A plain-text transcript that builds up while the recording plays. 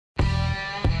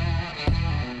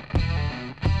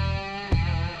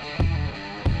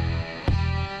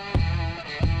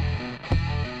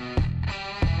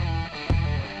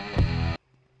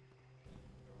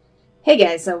Hey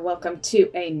guys, and welcome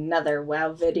to another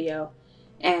WoW video.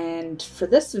 And for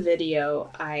this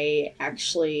video, I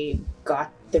actually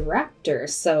got the Raptor.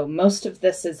 So most of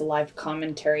this is live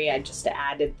commentary. I just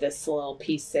added this little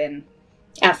piece in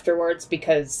afterwards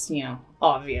because,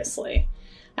 obviously,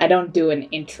 I don't do an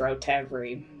intro to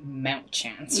every mount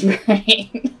chance, right?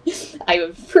 I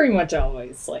would pretty much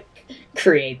always,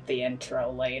 create the intro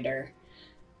later.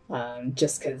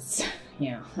 Just because,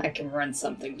 I can run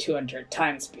something 200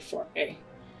 times before I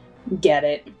get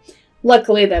it.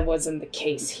 Luckily, that wasn't the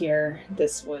case here.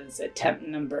 This was attempt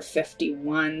number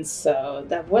 51, so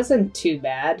that wasn't too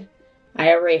bad.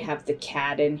 I already have the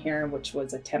cat in here, which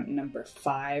was attempt number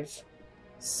 5.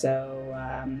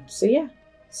 So yeah.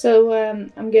 So,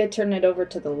 I'm going to turn it over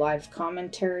to the live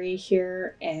commentary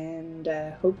here, and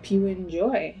hope you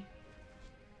enjoy.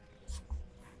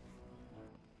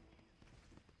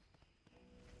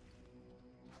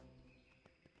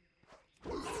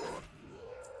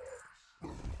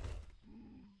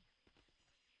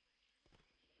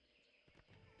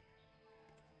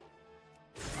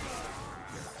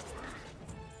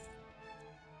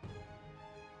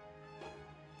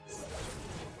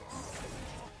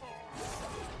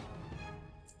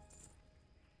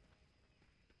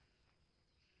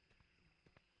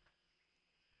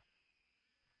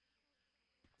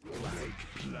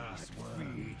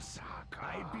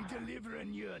 I be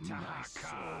delivering you to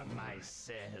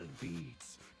myself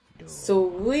beats.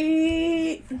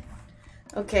 Sweet!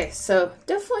 Okay, so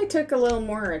definitely took a little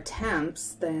more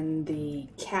attempts than the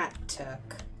cat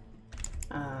took.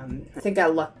 I think I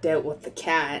lucked out with the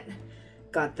cat.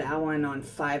 Got that one on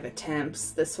 5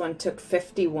 attempts. This one took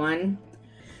 51.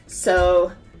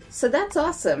 So that's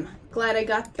awesome. Glad I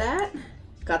got that.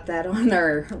 Got that on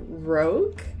our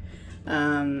rogue.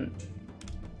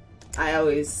 I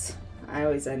always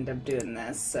end up doing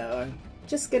this, so I'm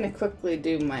just gonna quickly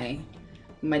do my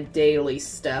daily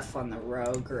stuff on the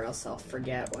rogue, or else I'll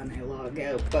forget when I log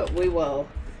out. But we will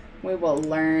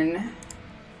learn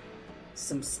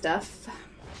some stuff,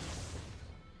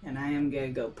 and I am gonna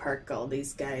go park all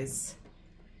these guys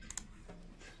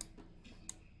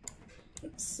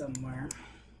somewhere.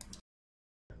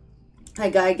 I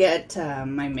gotta get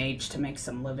my mage to make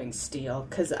some living steel,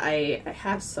 because I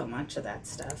have so much of that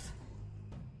stuff.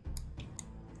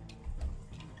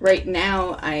 Right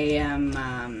now, I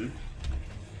am,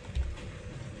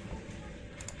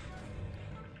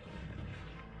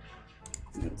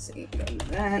 let's see, go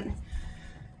to that.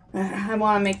 I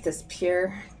want to make this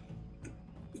pure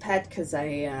pet, because I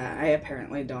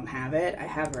apparently don't have it. I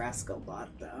have Rascalbot,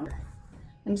 though.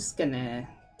 I'm just gonna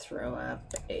throw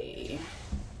up a...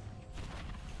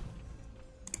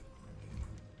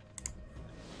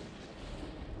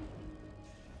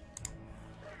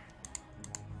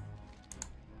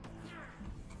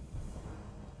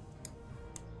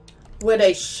 What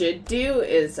I should do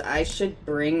is I should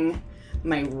bring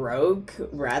my rogue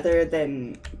rather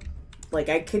than,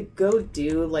 I could go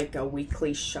do a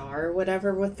weekly char or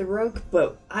whatever with the rogue,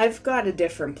 but I've got a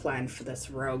different plan for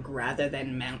this rogue rather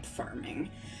than mount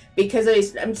farming.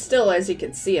 Because I'm still, as you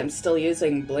can see, I'm still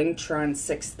using Blingtron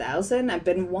 6000. I've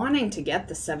been wanting to get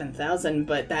the 7000,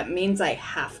 but that means I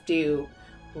have to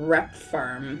rep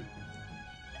farm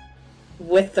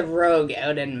with the rogue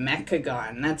out in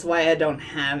Mechagon. That's why I don't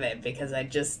have it, because I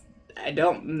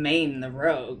don't main the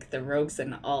rogue. The rogue's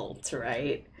an alt,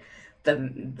 right?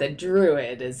 The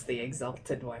druid is the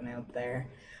exalted one out there.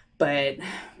 But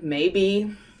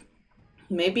maybe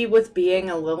with being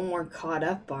a little more caught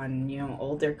up on,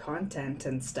 older content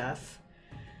and stuff,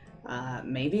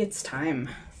 maybe it's time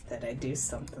that I do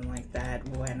something like that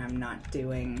when I'm not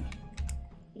doing,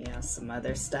 some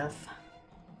other stuff.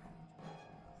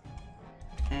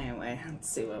 Anyway, let's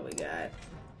see what we got.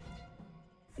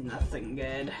 Nothing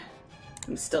good.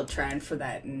 I'm still trying for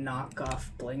that knockoff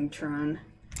Blingtron.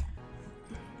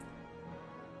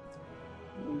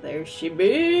 There she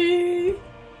be!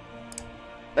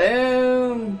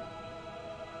 Boom!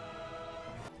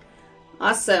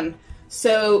 Awesome.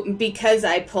 So, because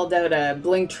I pulled out a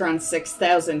Blingtron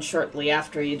 6000 shortly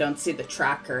after, you don't see the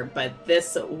tracker, but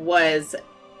this was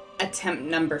attempt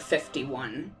number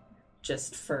 51.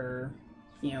 Just for...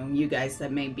 you guys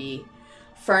that may be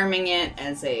farming it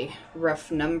as a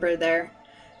rough number there.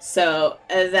 So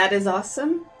that is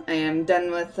awesome. I am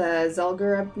done with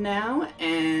Zul'Gurub now,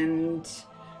 and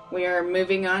we are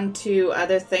moving on to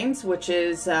other things, which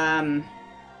is,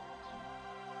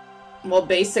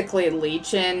 basically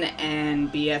Legion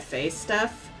and BFA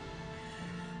stuff.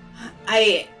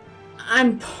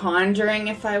 I'm pondering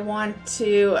if I want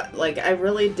to. Like, I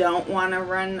really don't want to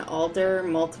run Alder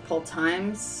multiple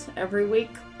times every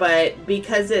week, but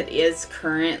because it is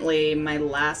currently my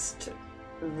last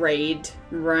raid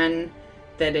run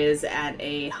that is at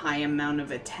a high amount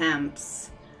of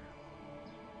attempts,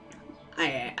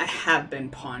 I have been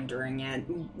pondering it.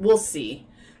 We'll see.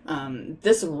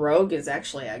 This rogue is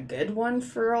actually a good one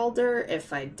for Alder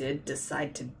if I did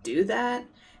decide to do that,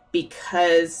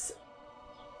 because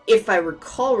if I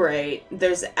recall right,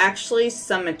 there's actually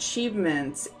some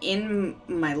achievements in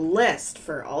my list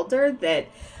for Alder that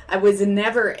I was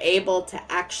never able to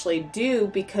actually do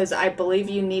because I believe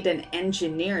you need an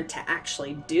engineer to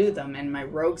actually do them, and my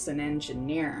rogue's an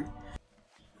engineer.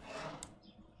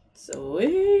 So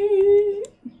it's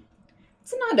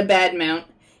not a bad mount.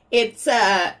 It's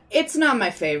not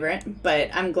my favorite, but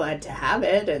I'm glad to have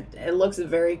it. It looks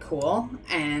very cool.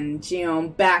 And, you know,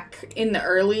 back in the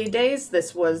early days,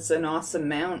 this was an awesome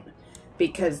mount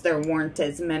because there weren't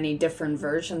as many different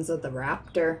versions of the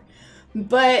Raptor.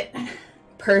 But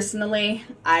personally,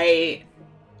 I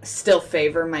still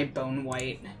favor my Bone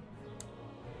White.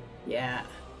 Yeah.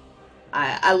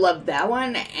 I love that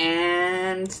one,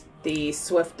 and the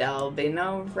Swift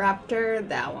Albino Raptor,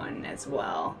 that one as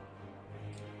well.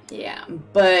 Yeah,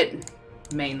 but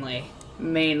mainly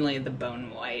the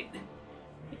Bone White.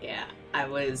 Yeah, I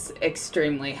was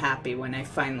extremely happy when I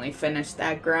finally finished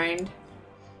that grind.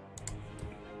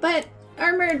 But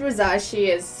Armored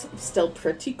Razzashi is still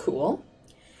pretty cool.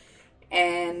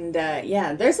 And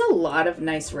yeah, there's a lot of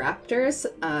nice Raptors.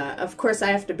 Of course,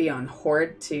 I have to be on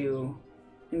Horde to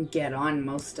get on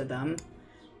most of them.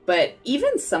 But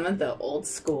even some of the old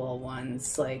school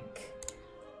ones, like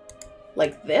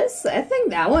this, I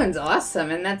think that one's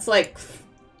awesome, and that's like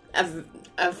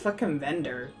a fucking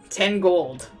vendor. 10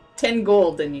 gold. 10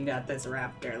 gold and you got this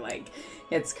Raptor. Like,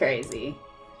 it's crazy.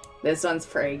 This one's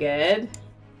pretty good.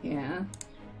 Yeah.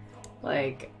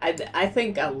 Like, I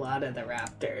think a lot of the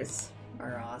Raptors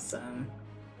are awesome.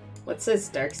 What's this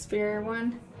Dark Spear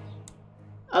one?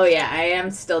 Oh yeah, I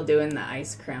am still doing the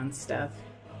Ice Crown stuff.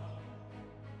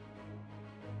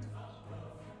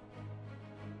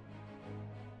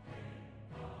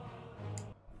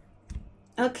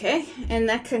 Okay, and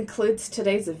that concludes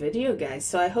today's video, guys.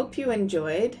 So I hope you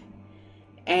enjoyed,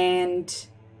 and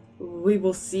we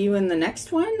will see you in the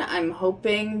next one. I'm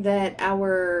hoping that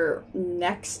our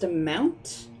next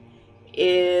mount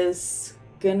is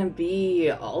gonna be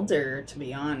Alder, to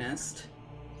be honest.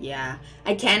 Yeah,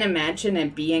 I can't imagine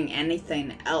it being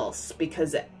anything else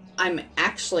because I'm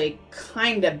actually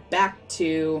kind of back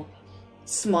to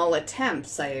small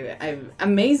attempts. I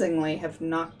amazingly have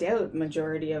knocked out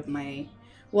majority of my...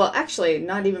 Well, actually,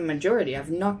 not even majority. I've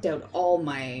knocked out all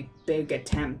my big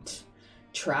attempt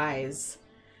tries.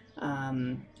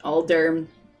 Alder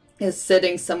is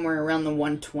sitting somewhere around the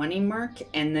 120 mark,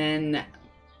 and then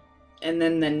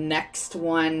the next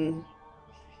one,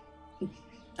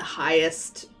 the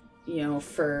highest, you know,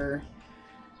 for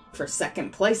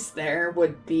second place there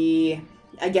would be,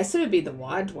 I guess it would be the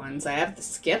WOD ones. I have the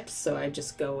skips, so I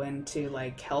just go into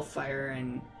like Hellfire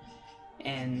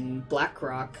and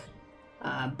Blackrock.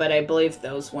 But I believe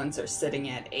those ones are sitting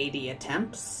at 80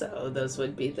 attempts, so those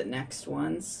would be the next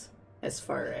ones as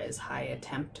far as high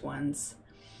attempt ones.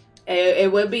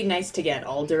 It would be nice to get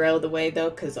Alder out of the way,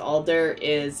 though, because Alder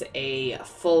is a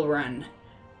full run.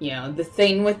 You know, the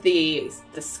thing with the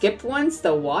skipped ones,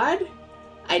 the WOD,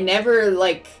 I never,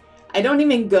 like, I don't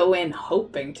even go in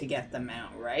hoping to get them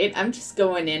out, right? I'm just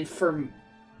going in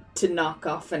to knock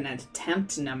off an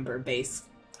attempt number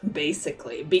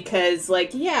basically, because,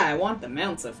 like, yeah, I want the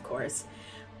mounts, of course,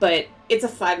 but it's a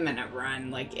 5-minute run.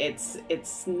 Like, it's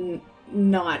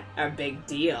not a big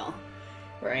deal,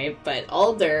 right? But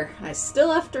Alder, I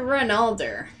still have to run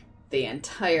Alder the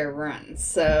entire run,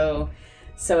 so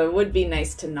it would be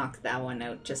nice to knock that one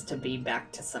out just to be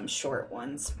back to some short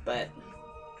ones. But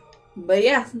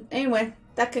yeah, anyway,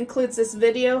 that concludes this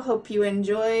video. Hope you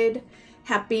enjoyed.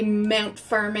 Happy mount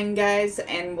farming, guys,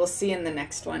 and we'll see you in the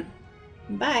next one.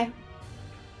 Bye.